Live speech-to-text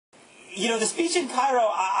The speech in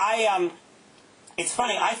Cairo, it's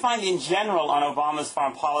funny. I find in general on Obama's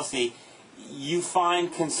foreign policy, you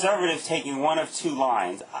find conservatives taking one of two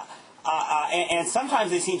lines. And sometimes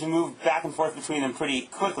they seem to move back and forth between them pretty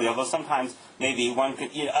quickly, although sometimes maybe one could...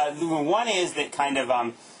 one is that kind of...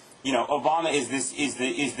 Obama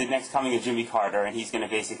is the next coming of Jimmy Carter, and he's going to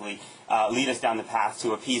basically lead us down the path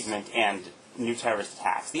to appeasement and new terrorist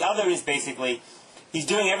attacks. The other is basically he's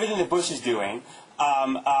doing everything that Bush is doing,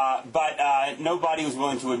 but nobody was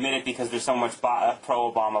willing to admit it because there's so much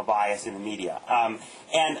pro-Obama bias in the media.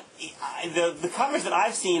 And the coverage that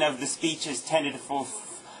I've seen of the speeches tended to fall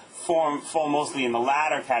mostly in the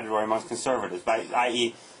latter category amongst conservatives,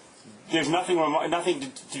 i.e., there's nothing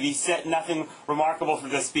to be said, nothing remarkable for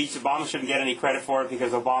the speech. Obama shouldn't get any credit for it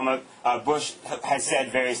because Bush has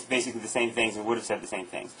said basically the same things and would have said the same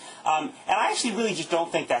things. And I actually really just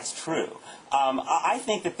don't think that's true. I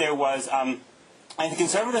think that there was. I think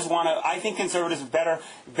conservatives are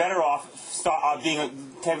better off being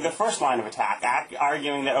the first line of attack,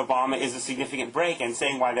 arguing that Obama is a significant break and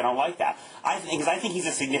saying why they don't like that. I think he's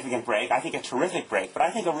a significant break. I think a terrific break, but I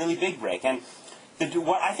think a really big break. And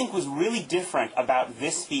what I think was really different about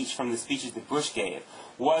this speech from the speeches that Bush gave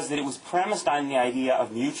was that it was premised on the idea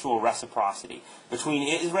of mutual reciprocity between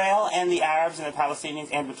Israel and the Arabs and the Palestinians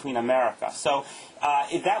and between America. So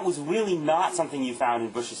that was really not something you found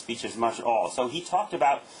in Bush's speeches much at all. So he talked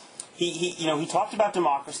about he talked about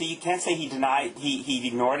democracy. You can't say he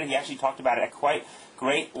ignored it. He actually talked about it at quite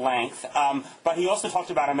great length. But he also talked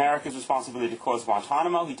about America's responsibility to close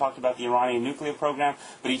Guantanamo. He talked about the Iranian nuclear program.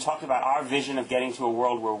 But he talked about our vision of getting to a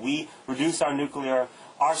world where we reduce our nuclear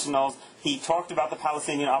arsenals. He talked about the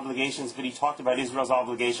Palestinian obligations, but he talked about Israel's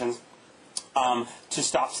obligations to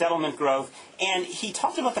stop settlement growth. And he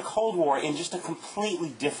talked about the Cold War in just a completely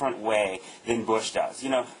different way than Bush does.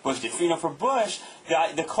 Bush did. For Bush,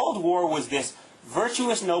 the Cold War was this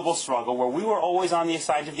virtuous, noble struggle where we were always on the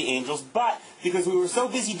side of the angels, but because we were so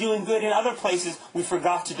busy doing good in other places, we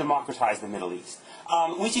forgot to democratize the Middle East.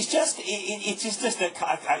 Which is just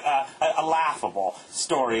a laughable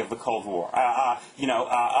story of the Cold War. And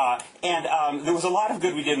there was a lot of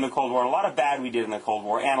good we did in the Cold War, and a lot of bad we did in the Cold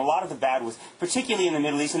War, and a lot of the bad was particularly in the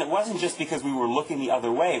Middle East, and it wasn't just because we were looking the other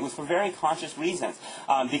way. It was for very conscious reasons,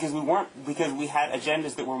 because we had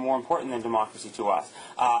agendas that were more important than democracy to us.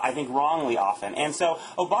 I think wrongly often. And so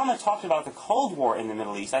Obama talked about the Cold War in the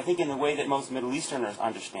Middle East, I think in the way that most Middle Easterners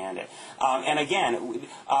understand it. And again,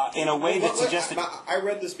 in a way that suggested... I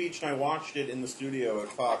read the speech and I watched it in the studio at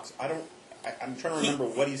Fox. I'm trying to remember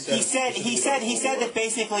what he said. He said that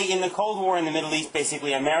basically in the Cold War in the Middle East,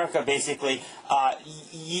 basically America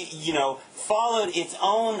followed its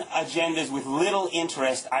own agendas with little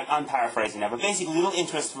interest. I'm paraphrasing now, but basically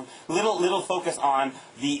little focus on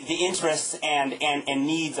the interests and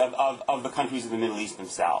needs of the countries of the Middle East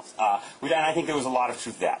themselves. And I think there was a lot of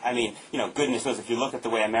truth to that. I mean, goodness knows if you look at the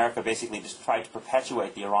way America basically just tried to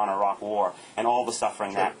perpetuate the Iran-Iraq War and all the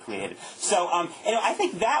suffering that created. So, I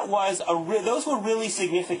think that was those were really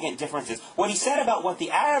significant differences. What he said about what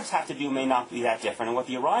the Arabs have to do may not be that different, and what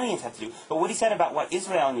the Iranians have to do, but what he said about what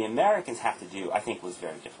Israel and the Americans have to do, I think, was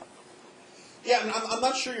very different. Yeah, I'm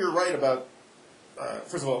not sure you're right about...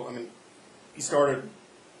 first of all, he started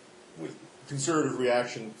with conservative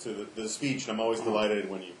reaction to the speech, and I'm always delighted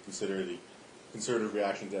when you consider the conservative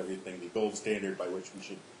reaction to everything, the gold standard by which we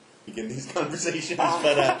should begin these conversations.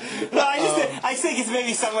 But I think it's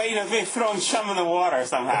maybe some way, maybe throwing chum in the water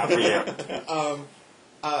somehow for you.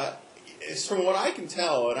 From what I can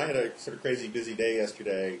tell, and I had a sort of crazy busy day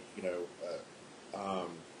yesterday,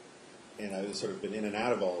 and I've sort of been in and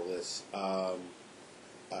out of all of this.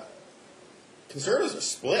 Conservatives are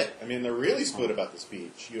split. They're really split about the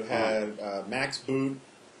speech. You had Max Boot,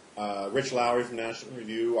 Rich Lowry from National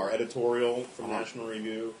Review, our editorial from National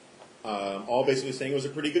Review, all basically saying it was a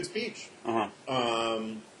pretty good speech.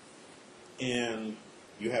 And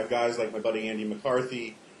you have guys like my buddy Andy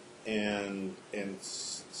McCarthy and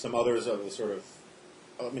some others of the sort of...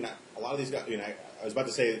 a lot of these guys... I was about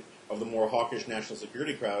to say of the more hawkish national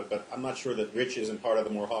security crowd, but I'm not sure that Rich isn't part of the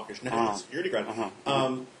more hawkish national security crowd,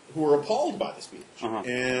 who were appalled by the speech.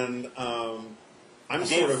 And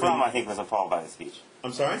David Frum, I think, was appalled by the speech.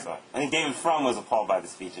 I'm sorry? I think David Frum was appalled by the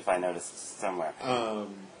speech, if I noticed somewhere. But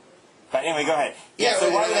anyway, go ahead. Yeah, so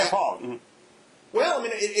why were they appalled? Well,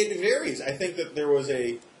 it varies. I think that there was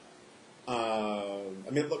a...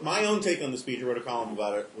 look, my own take on the speech, I wrote a column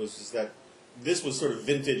about it, was just that this was sort of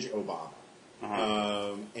vintage Obama.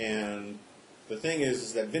 And the thing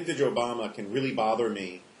is that vintage Obama can really bother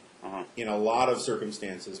me in a lot of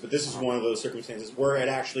circumstances, but this is one of those circumstances where it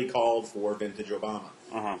actually called for vintage Obama.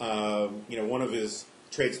 One of his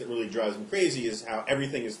traits that really drives him crazy is how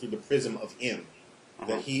everything is through the prism of him.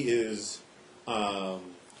 That he is,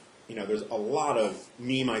 there's a lot of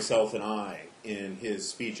me, myself, and I in his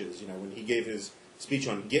speeches. When he gave his speech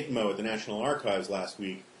on Gitmo at the National Archives last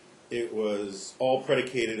week, it was all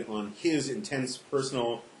predicated on his intense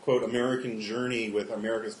personal, quote, American journey with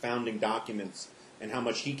America's founding documents and how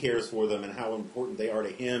much he cares for them and how important they are to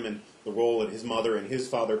him and the role that his mother and his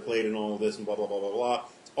father played in all of this and blah, blah, blah, blah, blah.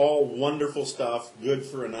 It's all wonderful stuff, good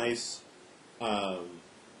for a nice,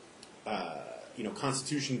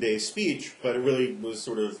 Constitution Day speech, but it really was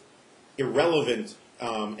sort of irrelevant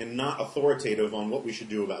and not authoritative on what we should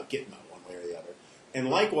do about Gitmo one way or the other. And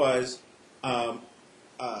likewise, there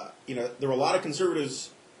were a lot of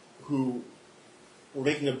conservatives who were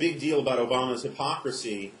making a big deal about Obama's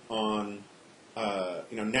hypocrisy on,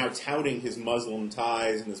 now touting his Muslim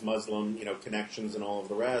ties and his Muslim, connections and all of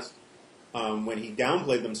the rest, when he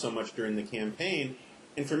downplayed them so much during the campaign.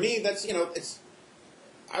 And for me, that's,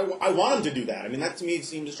 I want him to do that. I mean, that to me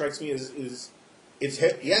strikes me as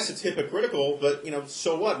yes, it's hypocritical, but,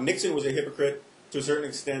 so what? Nixon was a hypocrite to a certain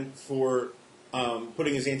extent for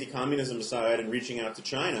putting his anti-communism aside and reaching out to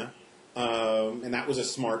China. And that was a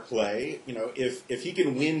smart play. If he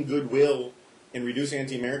can win goodwill and reduce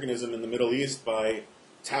anti-Americanism in the Middle East by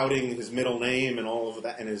touting his middle name and all of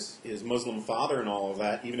that, and his Muslim father and all of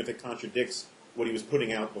that, even if it contradicts what he was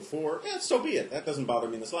putting out before, so be it. That doesn't bother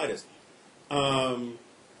me in the slightest.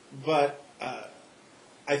 But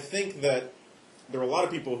I think that there are a lot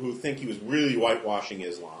of people who think he was really whitewashing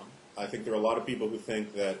Islam. I think there are a lot of people who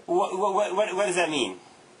think that... What does that mean?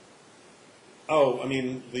 Oh, I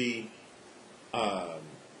mean, the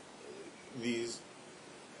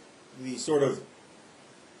sort of,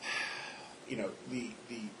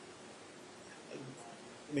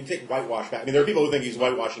 take whitewash back. I mean, there are people who think he's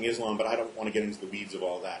whitewashing Islam, but I don't want to get into the weeds of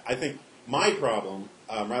all that. I think my problem,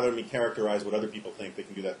 rather than me characterize what other people think, they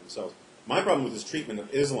can do that themselves. My problem with his treatment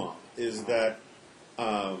of Islam is that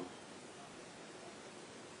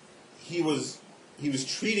he was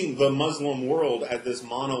treating the Muslim world as this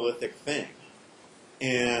monolithic thing.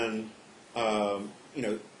 And,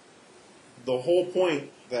 the whole point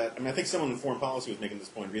that, I think someone in foreign policy was making this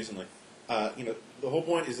point recently, the whole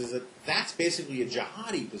point is that that's basically a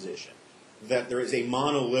jihadi position, that there is a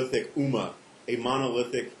monolithic ummah, a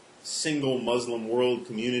monolithic single Muslim world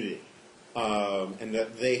community, and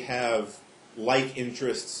that they have like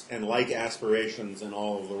interests and like aspirations and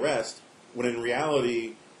all of the rest, when in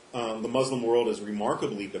reality, the Muslim world is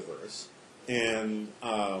remarkably diverse, and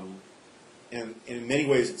in many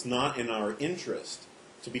ways it's not in our interest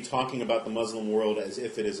to be talking about the Muslim world as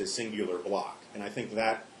if it is a singular block. And I think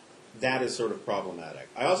that is sort of problematic.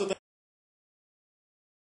 I also think